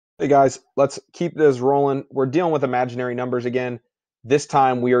Hey guys, let's keep this rolling. We're dealing with imaginary numbers again. This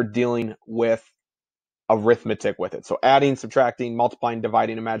time we are dealing with arithmetic with it. So adding, subtracting, multiplying,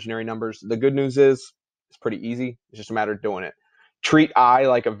 dividing imaginary numbers. The good news is it's pretty easy. It's just a matter of doing it. Treat I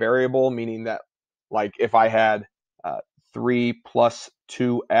like a variable, meaning that like if I had 3 plus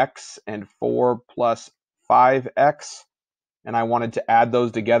 2x and 4 plus 5x, and I wanted to add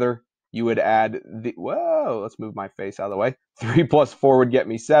those together, you would add let's move my face out of the way. 3 plus 4 would get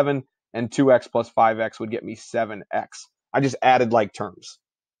me 7, and 2x plus 5x would get me 7x. I just added like terms.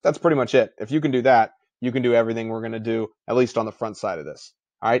 That's pretty much it. If you can do that, you can do everything we're going to do, at least on the front side of this.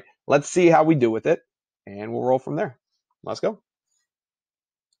 All right, let's see how we do with it, and we'll roll from there. Let's go.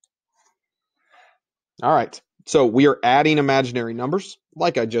 All right, so we are adding imaginary numbers.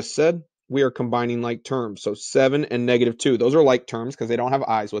 Like I just said, we are combining like terms. So 7 and -2, those are like terms because they don't have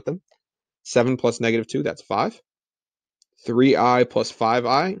i's with them. 7 plus -2, that's 5. 3i plus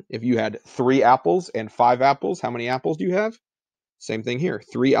 5i. If you had 3 apples and 5 apples, how many apples do you have? Same thing here.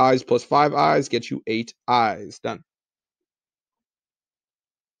 3 i's plus 5 i's gets you 8 i's. Done.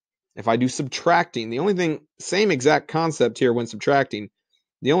 If I do subtracting, the only thing, same exact concept here when subtracting.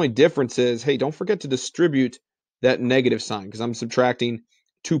 The only difference is, hey, don't forget to distribute that negative sign because I'm subtracting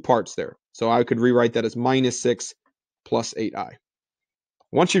 2 parts there. So I could rewrite that as -6 plus 8i.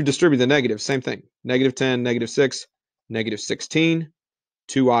 Once you've distributed the negative, same thing. -10, -6, -16,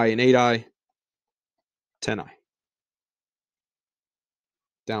 2i and 8i, 10i.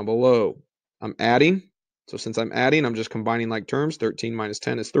 Down below, I'm adding. So since I'm adding, I'm just combining like terms. 13 minus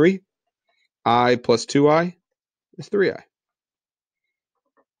 10 is 3. I plus 2i is 3i.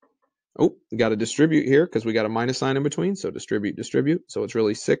 Oh, we got to distribute here because we got a minus sign in between. So distribute, distribute. So it's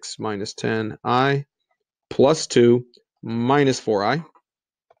really 6 minus 10i plus 2 minus 4i.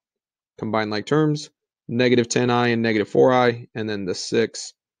 Combine like terms. -10i and -4i. And then the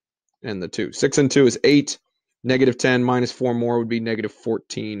 6 and the 2. 6 and 2 is 8. -10 minus 4 more would be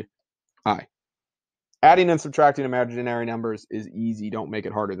 -14i. Adding and subtracting imaginary numbers is easy. Don't make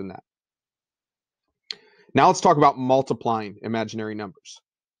it harder than that. Now let's talk about multiplying imaginary numbers.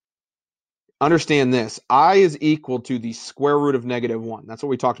 Understand this. I is equal to the square root of -1. That's what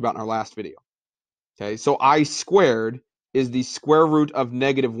we talked about in our last video. Okay, so I squared is the square root of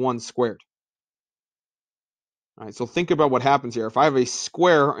 -1 squared. All right, so think about what happens here. If I have a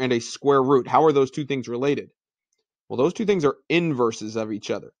square and a square root, how are those two things related? Well, those two things are inverses of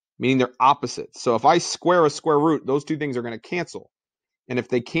each other, meaning they're opposites. So if I square a square root, those two things are going to cancel. And if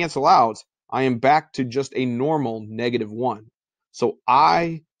they cancel out, I am back to just a normal -1. So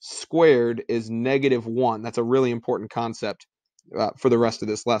I squared is -1. That's a really important concept for the rest of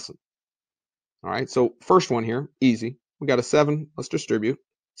this lesson. All right, so first one here, easy. We got a 7. Let's distribute.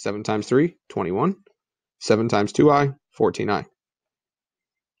 7 times 3, 21. 7 times 2i, 14i.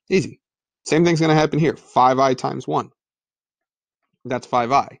 Easy. Same thing's going to happen here. 5i times 1. That's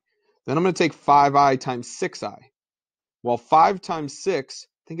 5i. Then I'm going to take 5i times 6i. Well, 5 times 6,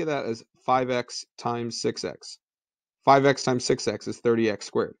 think of that as 5x times 6x. 5x times 6x is 30x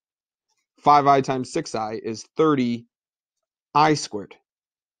squared. 5i times 6i is 30i squared.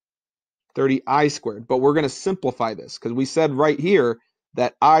 30i squared. But we're going to simplify this because we said right here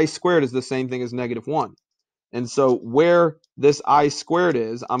that I squared is the same thing as -1. And so where this I squared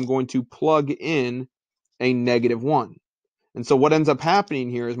is, I'm going to plug in a -1. And so what ends up happening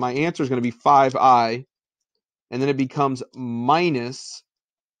here is my answer is going to be 5i, and then it becomes minus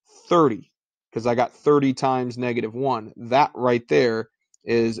 30 because I got 30 times -1. That right there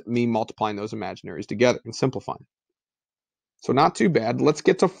is me multiplying those imaginaries together and simplifying. So not too bad. Let's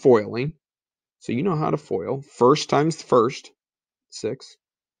get to foiling. So you know how to foil. First times first, 6.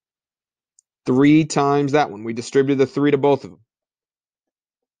 3 times that one. We distributed the 3 to both of them.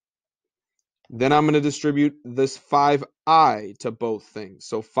 Then I'm going to distribute this 5i to both things.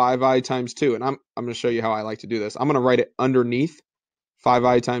 So 5i times 2. And I'm going to show you how I like to do this. I'm going to write it underneath.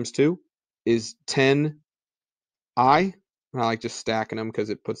 5i times 2 is 10i. I like just stacking them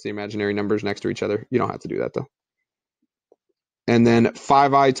because it puts the imaginary numbers next to each other. You don't have to do that, though. And then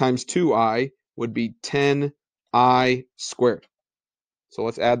 5i times 2i would be 10i squared. So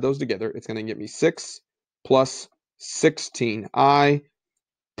let's add those together. It's going to get me 6 plus 16i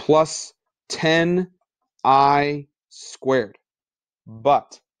plus 10i squared.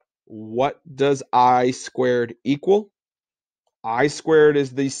 But what does I squared equal? I squared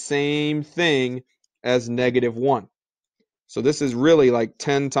is the same thing as -1. So this is really like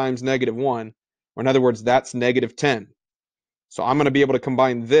 10 times -1, or in other words, that's -10. So I'm going to be able to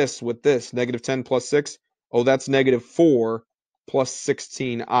combine this with this, -10 plus 6. Oh, that's -4 plus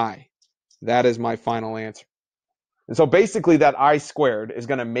 16i. That is my final answer. And so basically that I squared is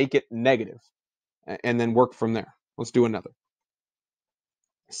going to make it negative and then work from there. Let's do another.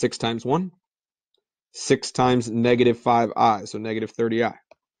 6 times 1, 6 times negative 5i, so negative 30i.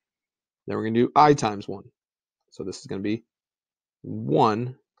 Then we're going to do I times 1. So this is going to be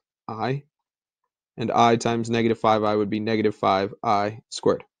 1i, and I times negative 5i would be negative 5i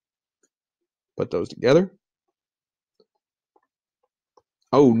squared. Put those together.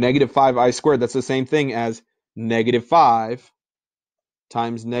 Oh, negative 5i squared, that's the same thing as negative 5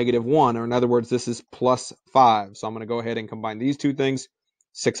 times negative 1, or in other words, this is plus 5. So I'm going to go ahead and combine these two things.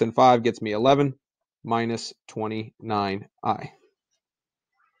 6 and 5 gets me 11 minus 29i.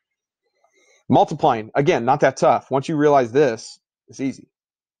 Multiplying, again, not that tough. Once you realize this, it's easy.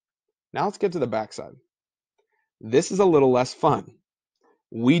 Now let's get to the backside. This is a little less fun.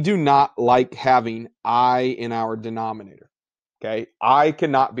 We do not like having I in our denominator. Okay, I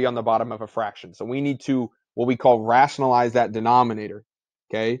cannot be on the bottom of a fraction. So we need to, what we call, rationalize that denominator.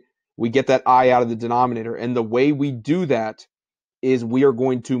 Okay, we get that I out of the denominator. And the way we do that is we are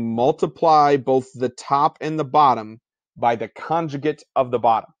going to multiply both the top and the bottom by the conjugate of the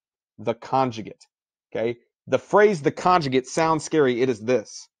bottom. The conjugate. Okay, the phrase the conjugate sounds scary. It is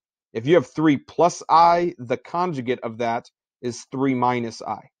this. If you have 3 plus I, the conjugate of that is 3 minus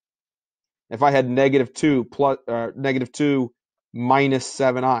I. If I had negative 2 minus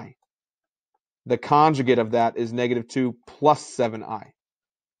 7i, the conjugate of that is negative 2 plus 7i.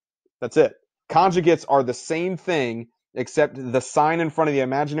 That's it. Conjugates are the same thing, except the sign in front of the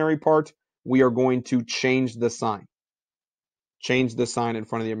imaginary part, we are going to change the sign. Change the sign in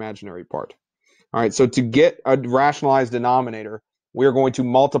front of the imaginary part. All right, so to get a rationalized denominator, we are going to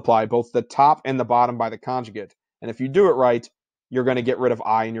multiply both the top and the bottom by the conjugate. And if you do it right, you're going to get rid of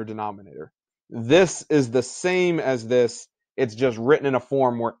I in your denominator. This is the same as this. It's just written in a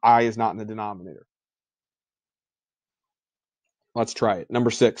form where I is not in the denominator. Let's try it.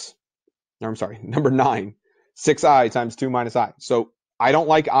 Number 9. 6i times 2 minus I. So I don't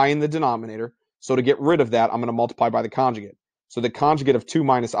like I in the denominator. So to get rid of that, I'm going to multiply by the conjugate. So the conjugate of 2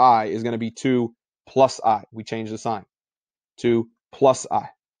 minus I is going to be 2 plus I. We change the sign. 2 plus I.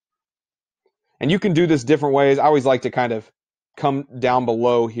 And you can do this different ways. I always like to kind of come down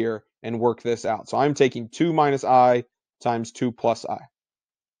below here and work this out. So I'm taking 2 minus I times 2 plus I.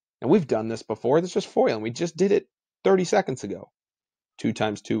 And we've done this before. That's just FOIL. We just did it 30 seconds ago. 2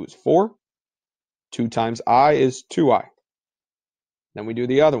 times 2 is 4. 2 times I is 2i. Then we do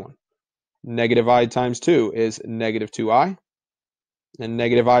the other one. Negative I times 2 is negative 2i. And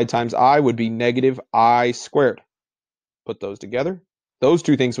negative I times I would be negative I squared. Put those together. Those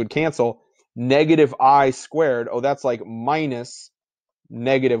two things would cancel. Negative I squared, oh, that's like minus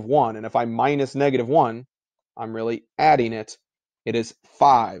negative 1. And if I minus negative 1, I'm really adding it. It is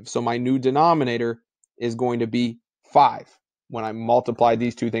 5. So my new denominator is going to be 5 when I multiply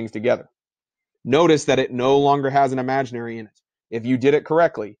these two things together. Notice that it no longer has an imaginary in it. If you did it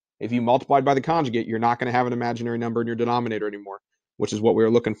correctly, if you multiplied by the conjugate, you're not going to have an imaginary number in your denominator anymore, which is what we were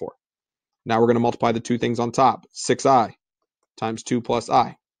looking for. Now we're going to multiply the two things on top. 6i times 2 plus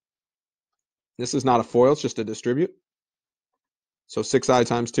I. This is not a FOIL, it's just a distribute. So 6i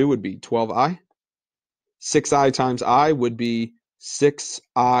times 2 would be 12i. 6i times I would be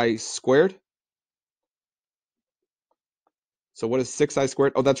 6i squared. So what is 6i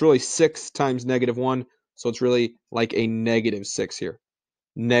squared? Oh, that's really 6 times negative 1. So it's really like a negative 6 here.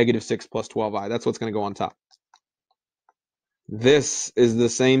 Negative 6 plus 12i. That's what's going to go on top. This is the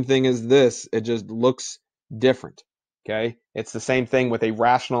same thing as this. It just looks different. Okay? It's the same thing with a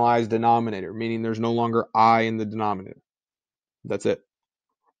rationalized denominator, meaning there's no longer I in the denominator. That's it.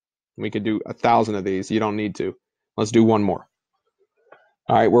 We could do 1,000 of these. You don't need to. Let's do one more.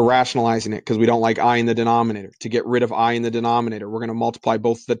 All right, we're rationalizing it because we don't like I in the denominator. To get rid of I in the denominator, we're going to multiply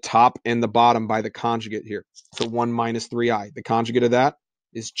both the top and the bottom by the conjugate here. So 1 minus 3i. The conjugate of that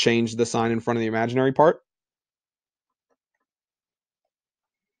is change the sign in front of the imaginary part.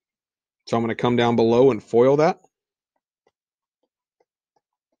 So I'm going to come down below and FOIL that.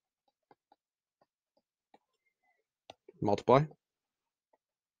 Multiply.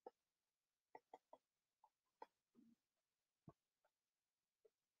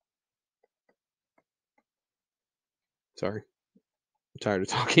 Sorry. I'm tired of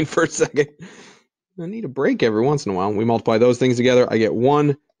talking for a second. I need a break every once in a while. We multiply those things together. I get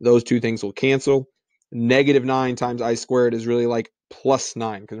 1. Those two things will cancel. Negative 9 times I squared is really like plus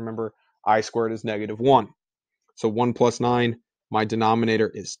 9. Because remember, I squared is negative 1. So 1 plus 9, my denominator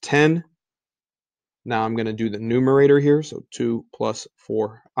is 10. Now I'm going to do the numerator here. So 2 plus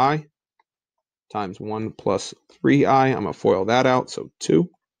 4i times 1 plus 3i. I'm going to FOIL that out. So 2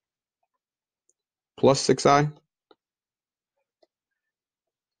 plus 6i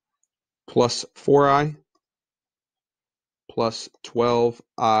plus 4i plus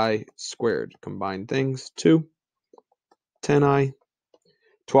 12i squared. Combine things, 2, 10i.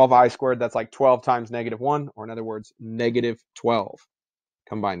 12i squared, that's like 12 times negative 1, or in other words, negative 12.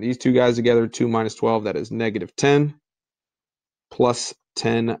 Combine these two guys together, 2 minus 12, that is negative 10, plus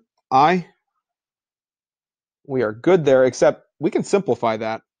 10i. We are good there, except we can simplify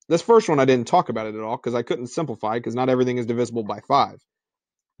that. This first one, I didn't talk about it at all because I couldn't simplify because not everything is divisible by 5.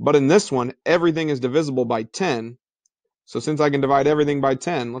 But in this one, everything is divisible by 10. So since I can divide everything by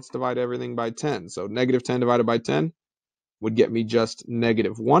 10, let's divide everything by 10. So negative 10 divided by 10 would get me just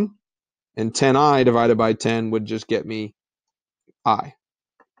negative 1. And 10i divided by 10 would just get me I.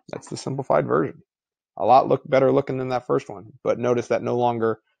 That's the simplified version. A lot better looking than that first one. But notice that no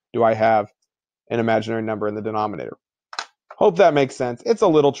longer do I have an imaginary number in the denominator. Hope that makes sense. It's a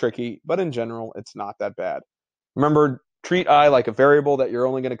little tricky, but in general, it's not that bad. Remember, treat I like a variable that you're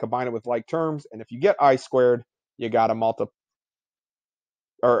only going to combine it with like terms. And if you get I squared, you got to multiply.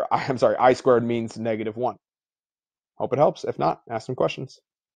 Or, I'm sorry, I squared means negative 1. Hope it helps. If not, ask some questions.